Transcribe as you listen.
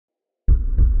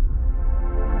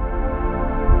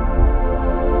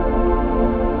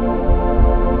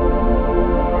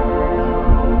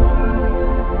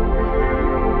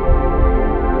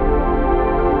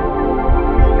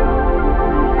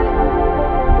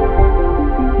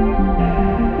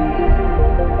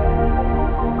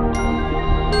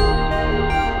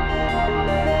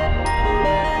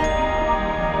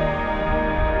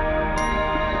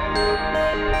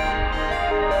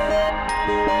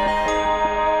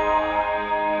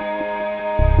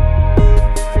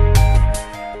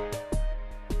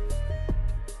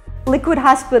Liquid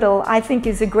Hospital, I think,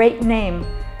 is a great name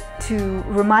to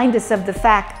remind us of the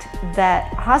fact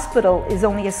that hospital is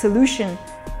only a solution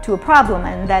to a problem,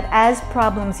 and that as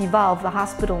problems evolve, the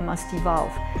hospital must evolve.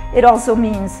 It also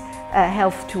means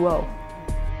Health 2.0.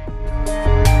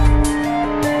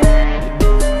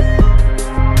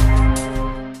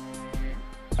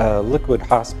 Liquid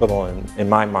Hospital, in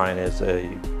my mind, is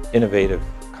an innovative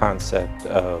concept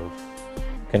of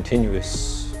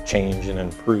continuous change and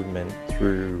improvement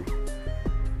through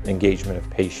engagement of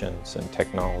patients and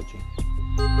technology.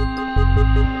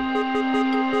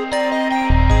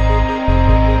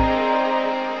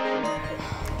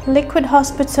 Liquid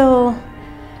Hospital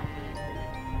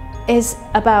is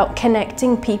about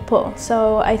connecting people.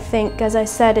 So I think, as I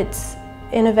said, it's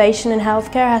innovation in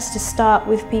healthcare has to start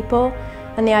with people.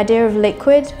 And the idea of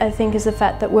liquid, I think, is the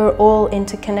fact that we're all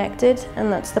interconnected,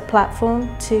 and that's the platform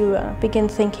to begin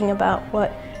thinking about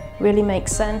what really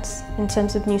makes sense in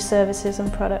terms of new services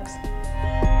and products.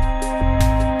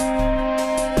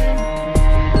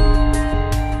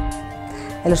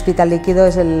 El Hospital Líquido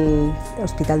es el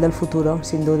hospital del futuro,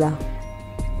 sin duda.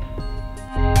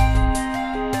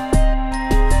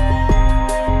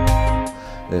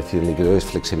 Es decir, el líquido es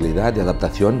flexibilidad y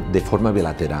adaptación de forma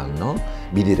bilateral, ¿no?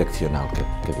 Bidireccional,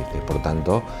 que dice. Por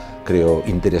tanto, creo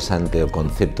interesante el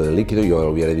concepto de líquido. Yo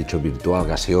hubiera dicho virtual,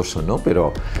 gaseoso, ¿no?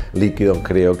 Pero líquido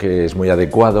creo que es muy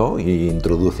adecuado y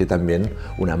introduce también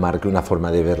una marca, una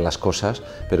forma de ver las cosas,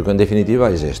 pero que en definitiva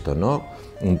es esto, ¿no?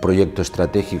 Un proyecto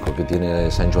estratégico que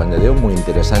tiene Sant Joan de Déu muy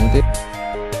interesante.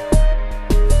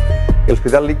 El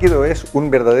Hospital Líquido es un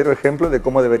verdadero ejemplo de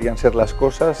cómo deberían ser las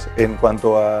cosas en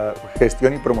cuanto a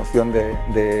gestión y promoción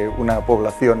de una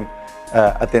población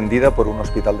atendida por un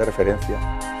hospital de referencia.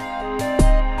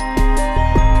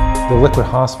 The Liquid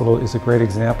Hospital is a great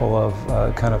example of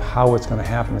kind of how it's going to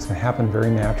happen. It's going to happen very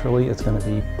naturally. It's going to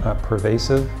be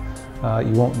pervasive.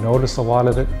 You won't notice a lot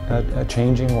of it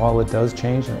changing while it does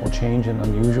change, and it will change in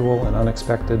unusual and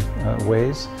unexpected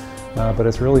ways. But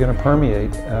it's really going to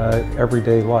permeate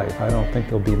everyday life. I don't think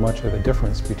there'll be much of a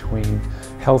difference between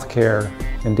healthcare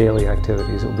and daily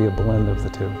activities. It will be a blend of the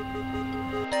two.